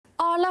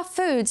Arla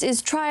Foods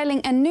is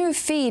trialling a new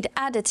feed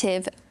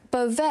additive,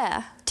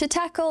 Bovaer, to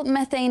tackle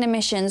methane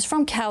emissions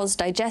from cows'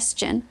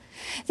 digestion.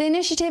 The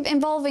initiative,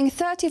 involving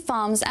 30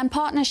 farms and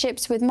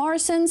partnerships with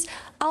Morrisons,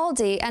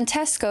 Aldi and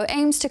Tesco,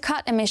 aims to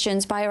cut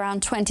emissions by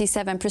around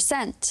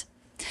 27%.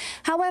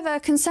 However,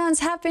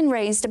 concerns have been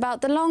raised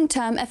about the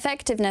long-term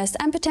effectiveness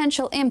and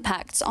potential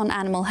impacts on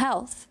animal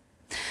health.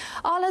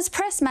 Arla's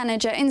press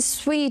manager in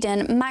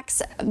Sweden,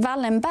 Max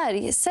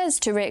Wallenberg, says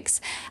to Riks,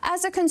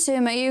 "As a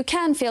consumer, you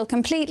can feel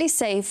completely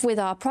safe with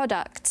our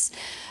products.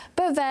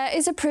 Bovaer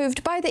is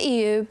approved by the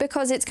EU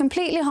because it's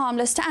completely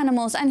harmless to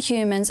animals and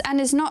humans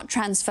and is not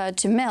transferred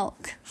to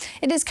milk.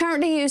 It is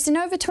currently used in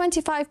over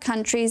 25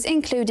 countries,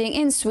 including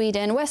in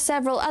Sweden, where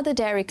several other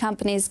dairy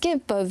companies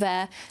give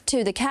Bovaer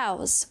to the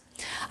cows.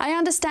 I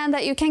understand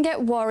that you can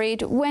get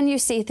worried when you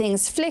see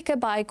things flicker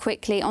by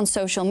quickly on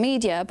social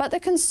media, but the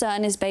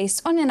concern is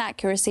based on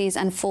inaccuracies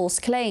and false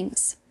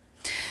claims.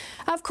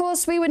 Of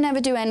course, we would never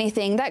do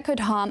anything that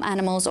could harm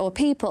animals or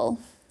people."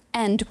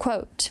 End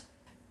quote.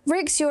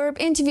 Riks Europe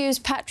interviews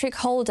Patrick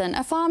Holden,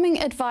 a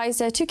farming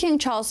advisor to King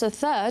Charles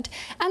III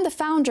and the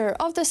founder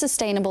of the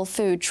Sustainable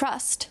Food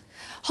Trust.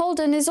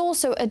 Holden is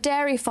also a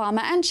dairy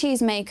farmer and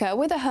cheesemaker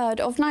with a herd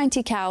of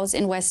 90 cows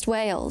in West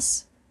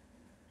Wales.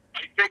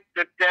 I think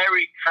the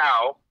dairy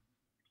cow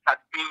has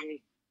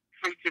been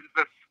treated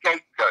as a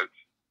scapegoat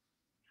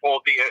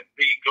for the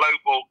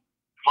global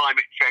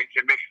climate change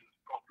emissions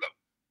problem.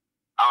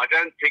 I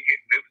don't think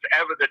it was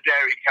ever the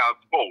dairy cow's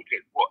fault.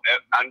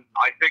 And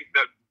I think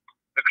that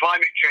the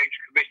climate change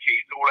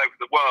committees all over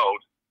the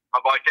world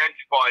have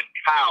identified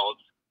cows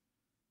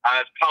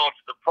as part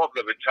of the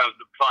problem in terms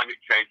of climate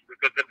change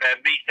because of their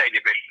methane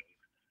emissions,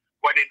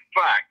 when in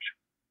fact,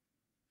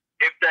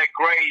 if they're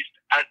grazed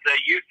as they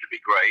used to be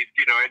grazed,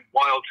 in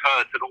wild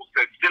herds and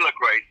also still are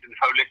grazed in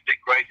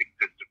holistic grazing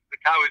systems, the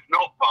cow is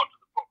not part of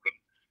the problem.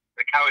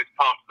 The cow is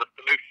part of the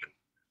solution.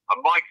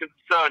 And my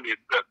concern is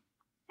that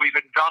we've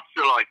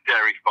industrialized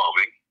dairy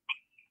farming,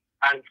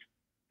 and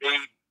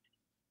the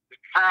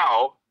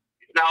cow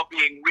is now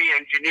being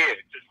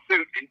re-engineered to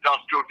suit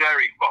industrial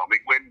dairy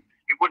farming when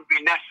it wouldn't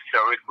be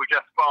necessary if we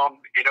just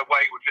farm in a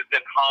way which is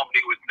in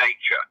harmony with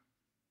nature.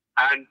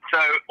 And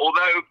so,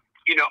 although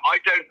I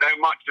don't know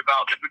much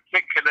about the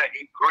particular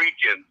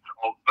ingredients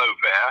of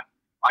Bovaer,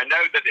 I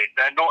know that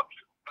they're not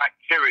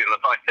bacterial, as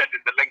I said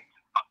in the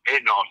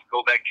LinkedIn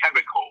article, they're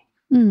chemical.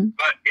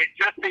 But it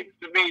just seems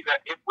to me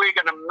that if we're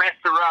going to mess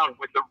around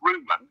with the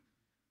rumen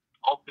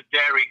of the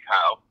dairy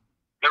cow,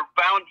 there are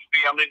bound to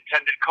be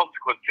unintended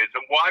consequences.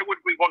 And why would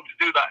we want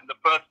to do that in the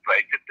first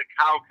place if the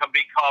cow can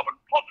be carbon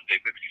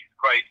positive if she's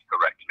grazed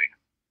correctly?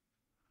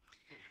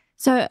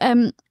 So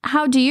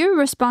how do you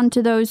respond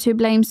to those who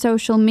blame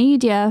social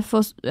media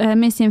for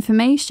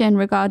misinformation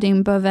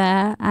regarding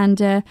Bovaer? And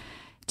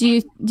do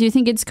you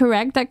think it's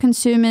correct that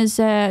consumers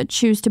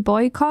choose to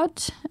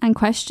boycott and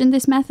question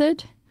this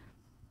method?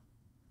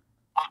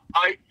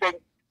 I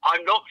think,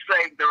 I'm not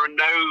saying there are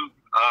no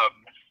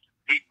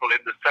people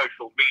in the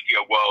social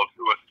media world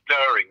who are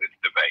stirring this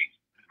debate,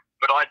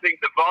 but I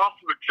think the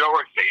vast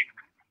majority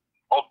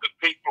of the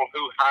people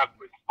who have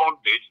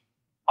responded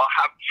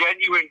have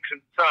genuine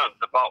concerns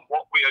about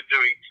what we are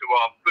doing to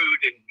our food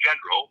in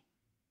general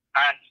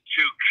and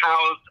to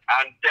cows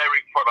and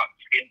dairy products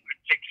in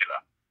particular.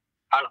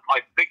 And I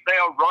think they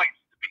are right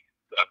to be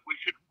concerned. We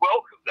should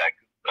welcome their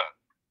concerns,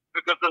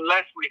 because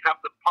unless we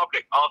have the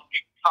public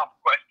asking tough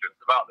questions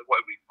about the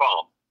way we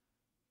farm,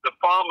 the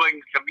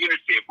farming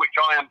community, of which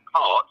I am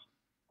part,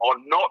 are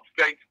not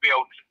going to be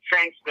able to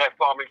change their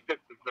farming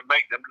systems and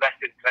make them less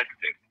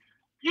intensive.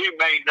 You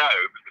may know,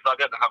 because I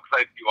don't know how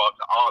close you are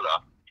to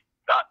Arla,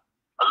 that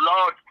a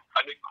large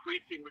and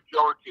increasing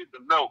majority of the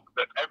milk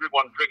that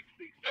everyone drinks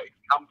these days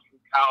comes from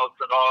cows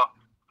that are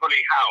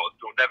fully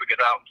housed or never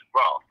get out to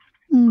grass.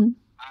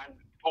 And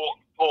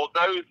for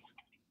those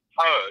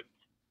herds,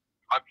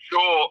 I'm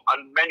sure,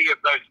 and many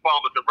of those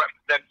farmers are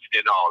represented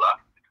in Arla,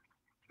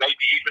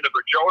 maybe even a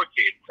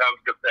majority in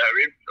terms of their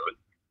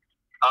influence,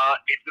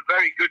 it's a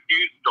very good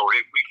news story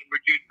if we can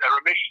reduce their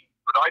emissions.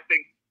 But I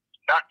think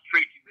that's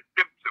treating the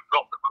symptom,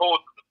 not the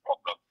cause of the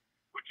problem,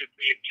 which is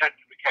the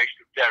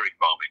intensification of dairy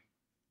farming.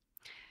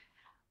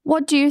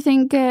 What do you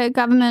think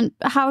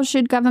how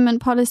should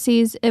government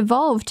policies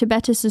evolve to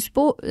better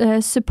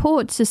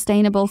support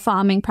sustainable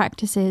farming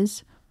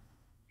practices?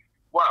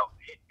 Well,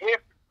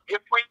 if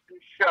we can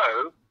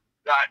show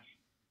that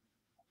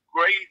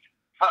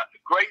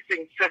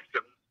grazing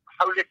systems,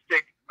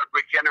 holistic and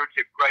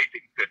regenerative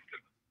grazing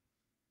systems,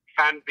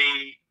 can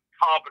be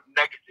carbon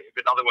negative,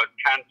 in other words,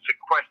 can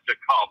sequester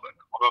carbon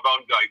on an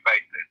ongoing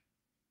basis,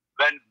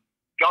 then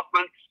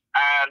governments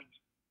and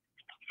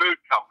food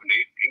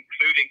companies,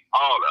 including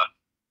Arla,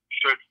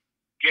 should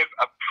give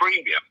a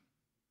premium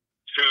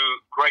to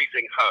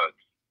grazing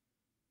herds.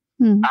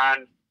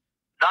 And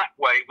that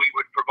way we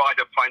would provide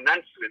a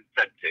financial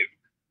incentive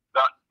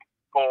that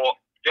for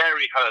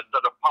dairy herds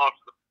that are part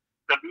of the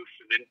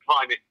solution in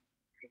climate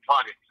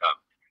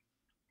terms.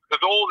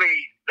 Because all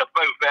the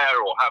Bovaer,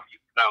 or however you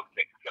pronounce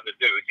it, is going to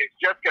do is it's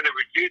just going to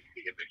reduce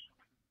the emissions,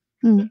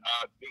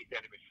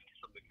 methane emissions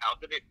from the cows,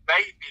 and it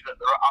may be that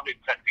there are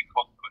unintended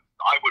consequences.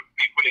 I would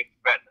be willing to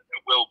bet that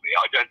there will be.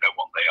 I don't know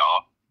what they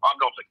are. I'm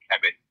not a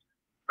chemist.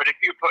 But if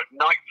you put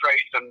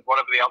nitrates and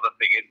whatever the other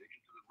thing is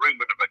into the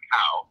rumen of a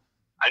cow,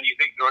 and you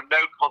think there are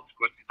no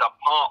consequences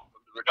apart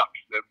from the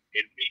reduction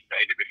in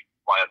methane emissions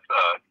by a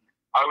third,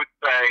 I would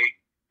say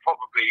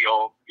probably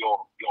you're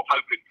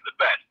hoping for the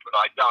best, but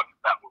I doubt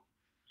that will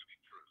be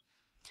true.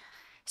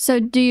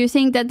 So do you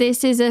think that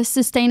this is a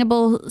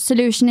sustainable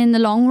solution in the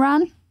long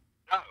run?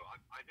 No,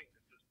 I think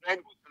the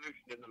sustainable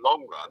solution in the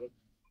long run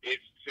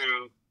is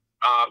to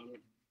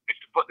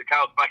put the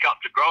cows back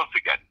up to grass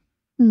again.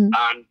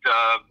 And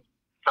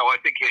so I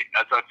think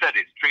as I said,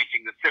 it's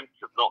treating the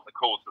symptom, not the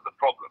cause of the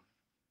problem.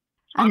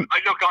 I'm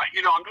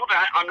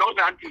not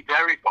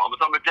anti-dairy farmers.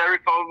 I'm a dairy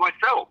farmer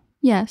myself.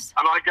 Yes.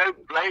 And I don't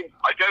blame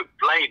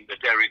the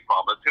dairy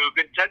farmers who have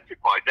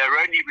intensified. They're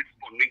only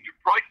responding to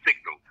price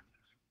signals.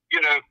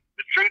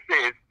 The truth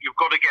is, you've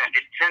got to get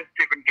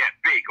intensive and get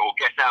big or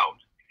get out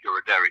if you're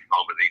a dairy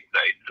farmer these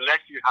days,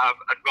 unless you have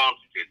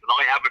advantages. And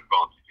I have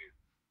advantages.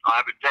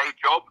 I have a day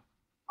job.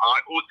 I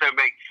also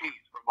make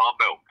cheese from our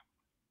milk.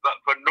 But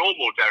for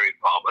normal dairy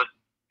farmers,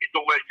 it's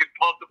almost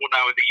impossible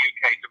now in the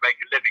UK to make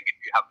a living if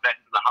you have less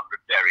than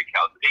 100 dairy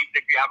cows. And even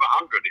if you have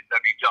 100, it's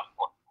only just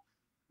possible.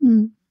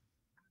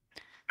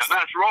 And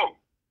that's wrong.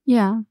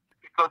 Yeah.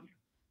 Because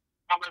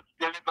farmers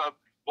deliver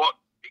what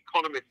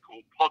economists call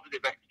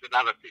positive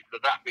externalities.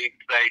 So that means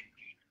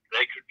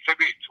they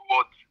contribute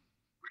towards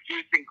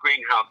reducing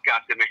greenhouse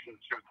gas emissions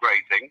through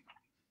grazing,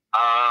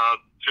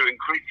 to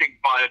increasing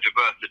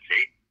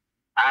biodiversity,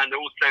 and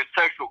also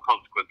social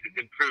consequences,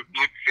 improve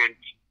nutrient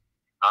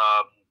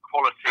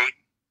quality,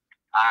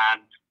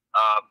 and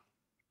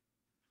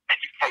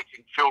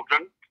educating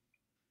children.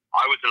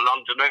 I was a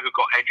Londoner who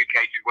got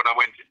educated when I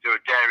went into a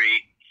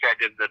dairy shed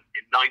in 1957,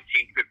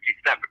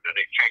 and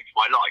it changed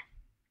my life.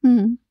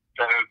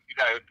 So,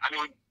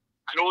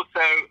 and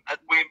also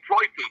we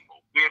employ people.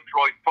 We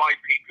employ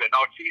 5 people in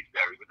our cheese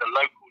dairy with a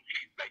local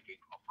cheese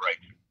making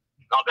operation.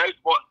 Now, those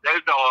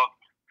are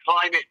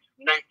climate,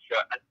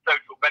 nature, and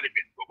social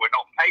benefits, but we're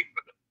not paid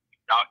for them.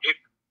 Now, if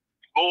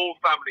small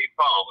family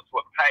farms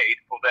were paid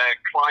for their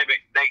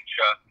climate,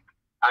 nature,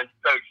 and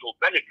social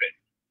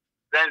benefits,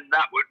 then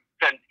that would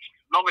send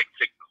economic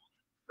signals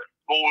that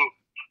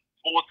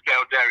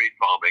small-scale dairy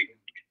farming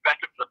is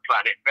better for the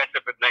planet, better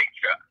for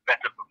nature,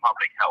 better for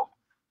public health.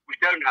 We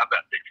don't have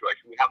that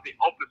situation. We have the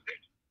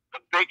opposite.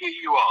 The bigger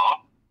you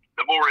are,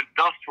 the more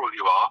industrial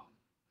you are,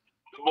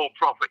 the more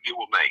profit you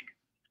will make.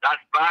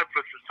 That's bad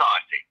for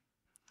society.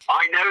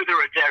 I know there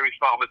are dairy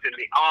farmers in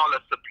the Arla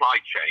supply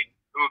chain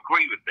who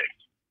agree with this.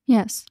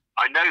 Yes.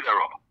 I know there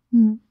are.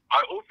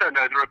 I also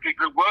know there are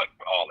people who work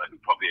for Arla who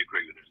probably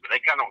agree with this, but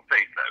they cannot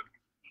say so.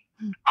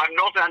 I'm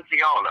not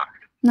anti-Arla.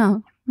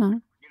 No.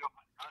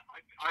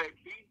 I have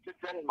been to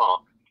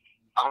Denmark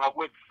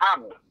with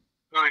Anne,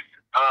 who is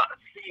a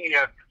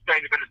senior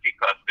sustainability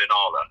person in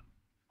Arla,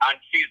 and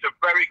she's a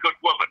very good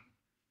woman.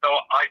 So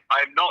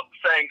I'm not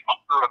saying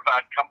they're a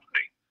bad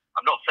company.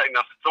 I'm not saying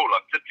that at all.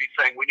 I'm simply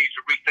saying we need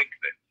to rethink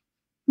this.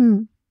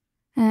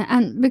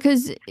 And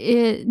because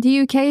the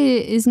UK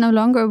is no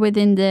longer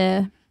within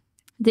the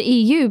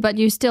EU, but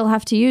you still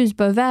have to use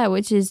Bovaer,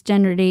 which is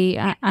generally,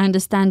 I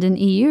understand, an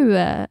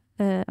EU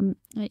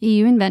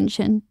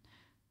invention.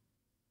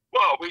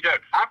 Well, we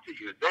don't have to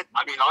use it.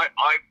 I mean,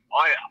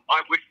 I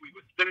wish we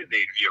were still in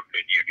the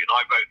European Union.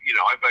 I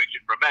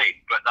voted Remain,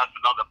 but that's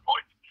another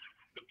point.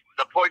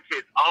 The point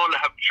is, Arla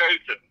have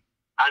chosen,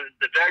 and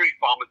the dairy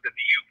farmers in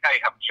the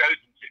UK have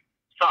chosen to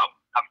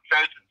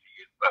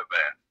use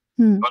Bovaer.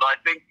 But I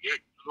think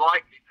it's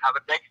likely to have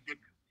a negative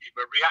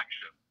consumer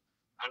reaction.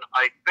 And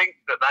I think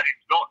that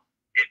is not,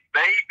 it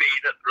may be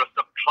that there are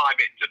some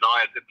climate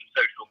deniers in the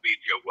social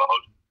media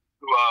world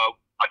who are,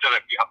 I don't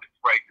know if you have this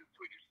phrase in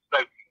Swedish,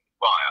 stoking the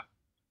fire.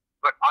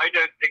 But I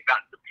don't think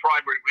that's the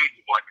primary reason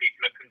why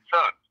people are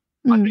concerned.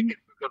 I think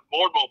it's because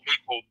more and more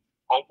people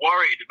are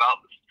worried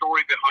about the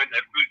story behind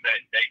their food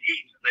they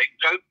eat. And they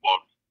don't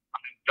want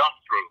an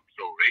industrial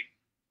story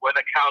where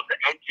the cows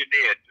are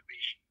engineered to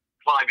be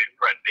climate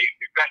friendly. It'd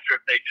be better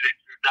if they did it